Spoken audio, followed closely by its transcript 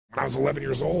When I was 11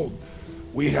 years old,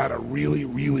 we had a really,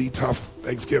 really tough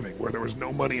Thanksgiving where there was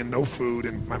no money and no food,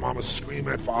 and my mom was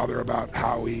screaming at Father about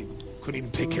how he couldn't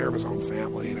even take care of his own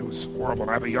family, and it was horrible.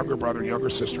 And I have a younger brother and younger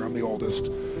sister. I'm the oldest.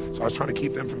 So I was trying to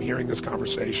keep them from hearing this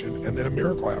conversation, and then a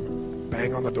miracle happened.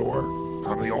 Bang on the door.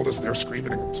 I'm the oldest. They're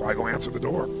screaming at him. So I go answer the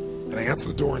door. And I answer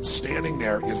the door, and standing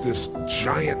there is this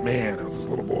giant man. It was this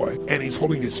little boy. And he's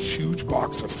holding this huge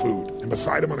box of food. And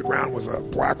beside him on the ground was a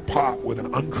black pot with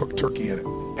an uncooked turkey in it.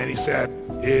 And he said,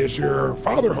 "Is your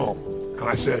father home?" And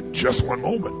I said, "Just one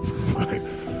moment."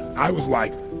 I was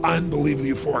like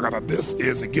unbelievably euphoric. I thought, this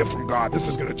is a gift from God. This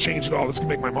is going to change it all. This is going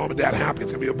to make my mom and dad happy.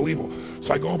 It's going to be unbelievable.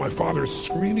 So I go, and my father is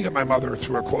screaming at my mother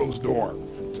through a closed door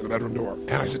to the bedroom door.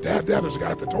 And I said, Dad, there's a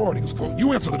guy at the door. And he goes, "Cool,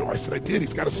 you answer the door." I said, "I did.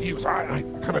 He's got to see you." So I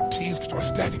kind of teased. I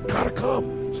said, "Dad, you got to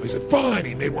come." So he said, "Fine."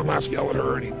 He made one last yell at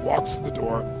her, and he walks to the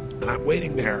door. And I'm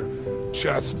waiting there,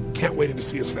 just can't wait to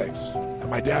see his face. And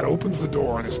my dad opens the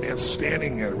door, and this man's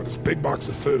standing there with this big box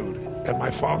of food. And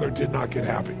my father did not get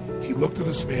happy. He looked at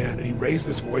this man, and he raised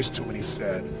this voice to him, and he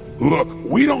said, "Look,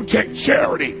 we don't take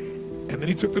charity." And then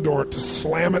he took the door to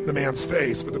slam it in the man's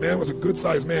face. But the man was a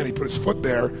good-sized man. He put his foot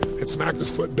there and smacked his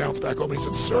foot and bounced back over. He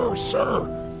said, "Sir."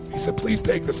 He said, "Please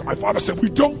take this." And my father said, "We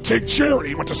don't take charity."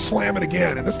 He went to slam it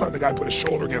again. And this time the guy put his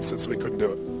shoulder against it so he couldn't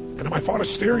do it. And then my father's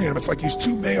staring at him. It's like these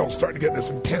two males starting to get in this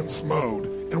intense mode.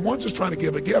 And one's just trying to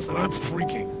give a gift, and I'm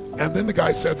freaking. And then the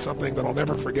guy said something that I'll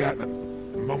never forget, and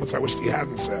in moments I wished he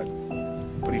hadn't said.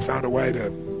 But he found a way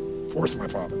to force my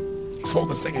father. He's holding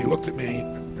this thing, and he looked at me,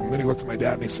 and then he looked at my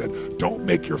dad, and he said, "Don't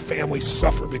make your family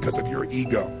suffer because of your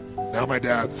ego." Now my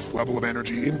dad's level of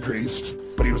energy increased,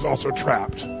 but he was also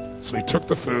trapped. So he took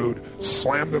the food,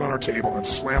 slammed it on our table, and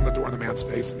slammed the door in the man's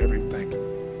face and never even thanked him.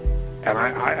 And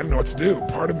I didn't know what to do.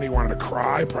 Part of me wanted to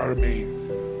cry. Part of me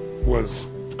was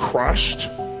crushed.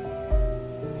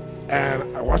 And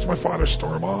I watched my father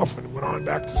storm off and went on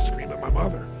back to scream at my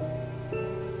mother.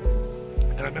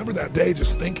 And I remember that day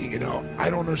just thinking, I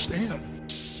don't understand.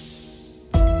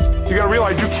 You gotta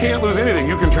realize you can't lose anything.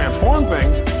 You can transform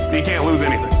things, but you can't lose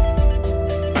anything.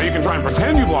 Now you can try and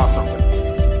pretend you've lost something.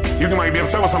 You can be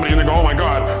upset with somebody and they go, "Oh my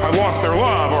God, I've lost their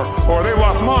love," or "They've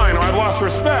lost mine," or "I've lost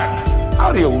respect."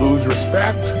 How do you lose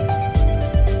respect?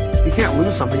 You can't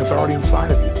lose something that's already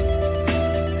inside of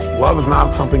you. Love is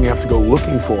not something you have to go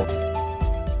looking for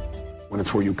when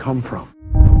it's where you come from.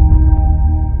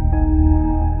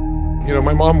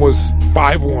 My mom was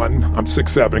 5'1", I'm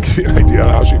 6'7", to give you an idea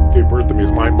how she gave birth to me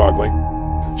is mind-boggling.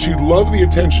 She loved the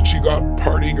attention she got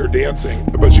partying or dancing,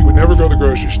 but she would never go to the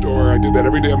grocery store. I did that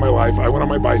every day of my life. I went on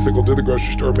my bicycle to the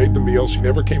grocery store, made the meal. She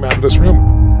never came out of this room.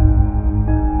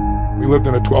 We lived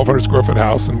in a 1,200 square foot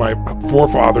house, and my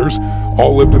forefathers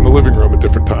all lived in the living room at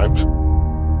different times.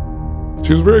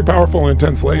 She was a very powerful and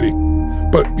intense lady.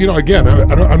 But, again,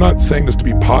 I'm not saying this to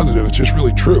be positive, it's just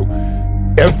really true.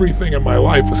 Everything in my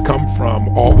life has come from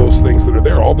all those things that are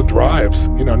there, all the drives.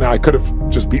 Now I could have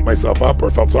just beat myself up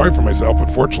or felt sorry for myself, but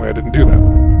fortunately I didn't do that.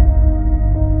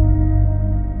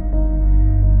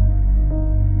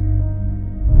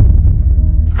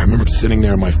 I remember sitting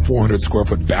there in my 400 square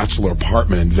foot bachelor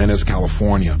apartment in Venice,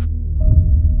 California,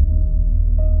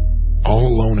 all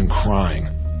alone and crying.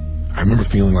 I remember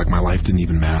feeling like my life didn't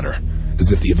even matter, as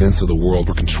if the events of the world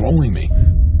were controlling me.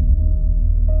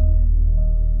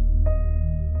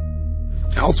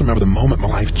 I also remember the moment my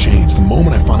life changed, the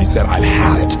moment I finally said, "I've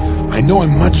had it. I know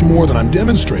I'm much more than I'm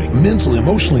demonstrating, mentally,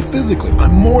 emotionally, physically.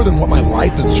 I'm more than what my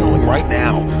life is showing right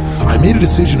now." I made a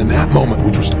decision in that moment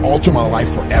which was to alter my life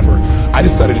forever. I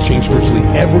decided to change virtually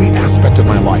every aspect of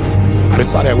my life. I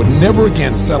decided I would never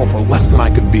again settle for less than I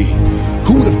could be.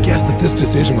 Who would have guessed that this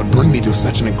decision would bring me to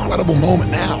such an incredible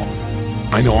moment now?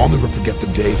 I know I'll never forget the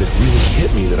day that really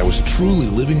hit me that I was truly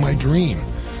living my dream.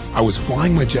 I was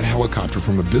flying my jet helicopter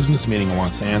from a business meeting in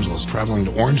Los Angeles, traveling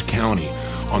to Orange County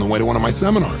on the way to one of my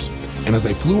seminars. And as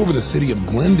I flew over the city of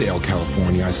Glendale,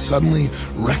 California, I suddenly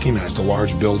recognized a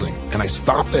large building. And I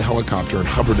stopped the helicopter and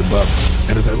hovered above it.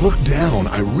 And as I looked down,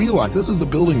 I realized this is the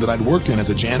building that I'd worked in as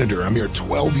a janitor a mere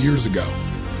 12 years ago.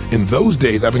 In those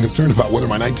days, I've been concerned about whether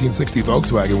my 1960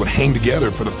 Volkswagen would hang together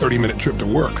for the 30-minute trip to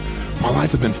work. My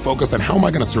life had been focused on how am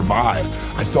I going to survive.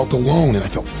 I felt alone and I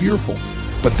felt fearful.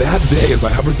 But that day, as I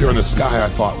hovered there in the sky, I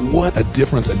thought, what a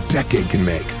difference a decade can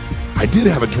make. I did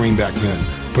have a dream back then,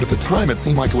 but at the time it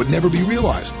seemed like it would never be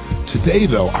realized. Today,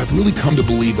 though, I've really come to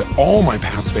believe that all my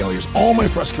past failures, all my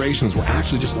frustrations were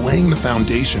actually just laying the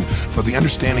foundation for the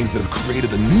understandings that have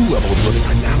created the new level of living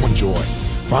I now enjoy.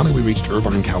 Finally, we reached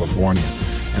Irvine, California,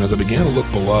 and as I began to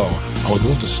look below, I was a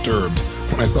little disturbed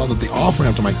when I saw that the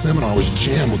off-ramp to my seminar was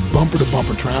jammed with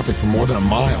bumper-to-bumper traffic for more than a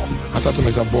mile. I thought to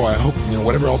myself, boy, I hope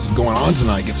whatever else is going on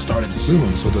tonight gets started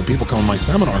soon so that the people coming to my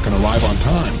seminar can arrive on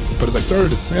time. But as I started to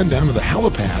descend down to the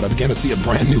helipad, I began to see a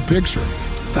brand new picture.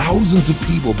 Thousands of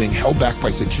people being held back by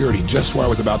security just where I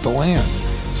was about to land.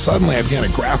 Suddenly, I began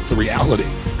to grasp the reality.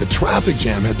 The traffic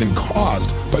jam had been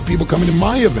caused by people coming to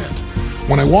my event.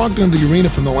 When I walked into the arena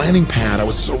from the landing pad, I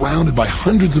was surrounded by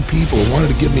hundreds of people who wanted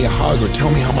to give me a hug or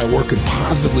tell me how my work had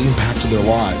positively impacted their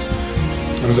lives.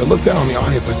 And as I looked out on the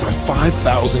audience, I saw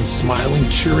 5,000 smiling,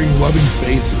 cheering, loving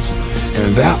faces. And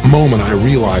in that moment, I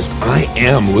realized I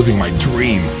am living my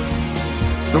dream.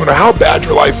 No matter how bad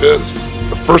your life is,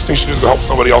 the first thing you should do is to help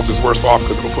somebody else who's worse off,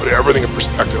 because it'll put everything in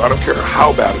perspective. I don't care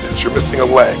how bad it is. You're missing a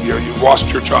leg. You've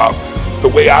lost your job. The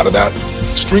way out of that,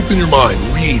 strengthen your mind,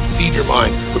 read, feed your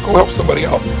mind, but go help somebody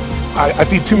else. I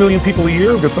feed 2 million people a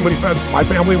year because somebody fed my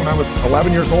family when I was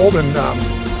 11 years old, and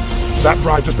that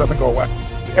drive just doesn't go away.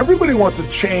 Everybody wants to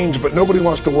change, but nobody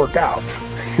wants to work out.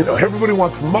 Everybody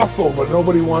wants muscle, but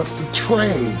nobody wants to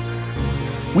train.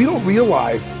 We don't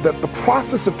realize that the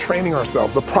process of training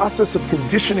ourselves, the process of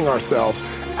conditioning ourselves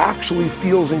actually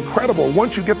feels incredible.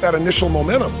 Once you get that initial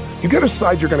momentum, you got to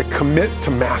decide you're going to commit to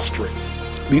mastery.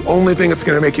 The only thing that's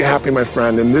going to make you happy, my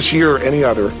friend, in this year or any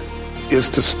other, is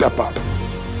to step up.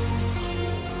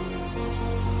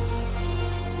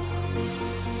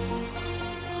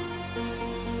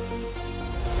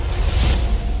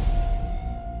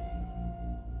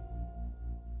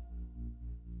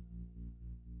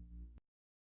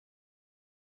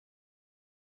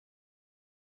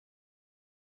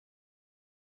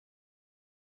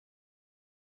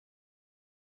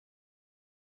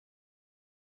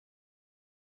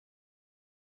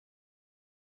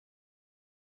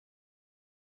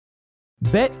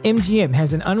 BetMGM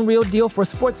has an unreal deal for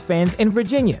sports fans in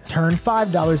Virginia. Turn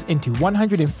 $5 into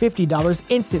 $150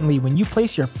 instantly when you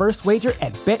place your first wager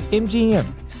at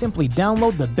BetMGM. Simply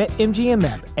download the BetMGM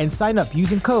app and sign up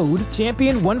using code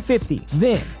Champion150.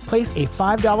 Then, place a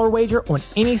 $5 wager on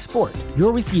any sport.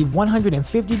 You'll receive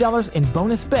 $150 in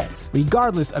bonus bets,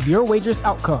 regardless of your wager's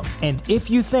outcome. And if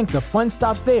you think the fun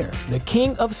stops there, the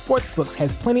king of sportsbooks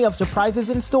has plenty of surprises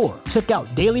in store. Check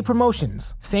out daily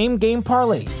promotions, same-game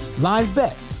parlays, live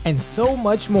bets, and so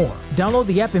much more. Download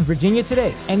the app in Virginia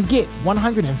today and get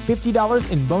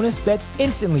 $150 in bonus bets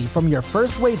instantly from your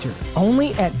first wager.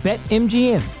 Only at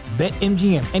BetMGM.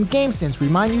 BetMGM and GameSense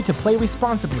remind you to play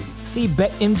responsibly. See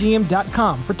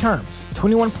BetMGM.com for terms.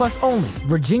 21 plus only.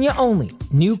 Virginia only.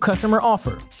 New customer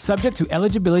offer. Subject to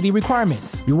eligibility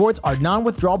requirements. Rewards are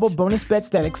non-withdrawable bonus bets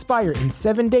that expire in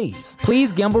 7 days.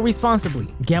 Please gamble responsibly.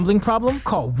 Gambling problem?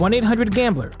 Call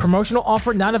 1-800-GAMBLER. Promotional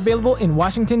offer not available in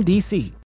Washington, D.C.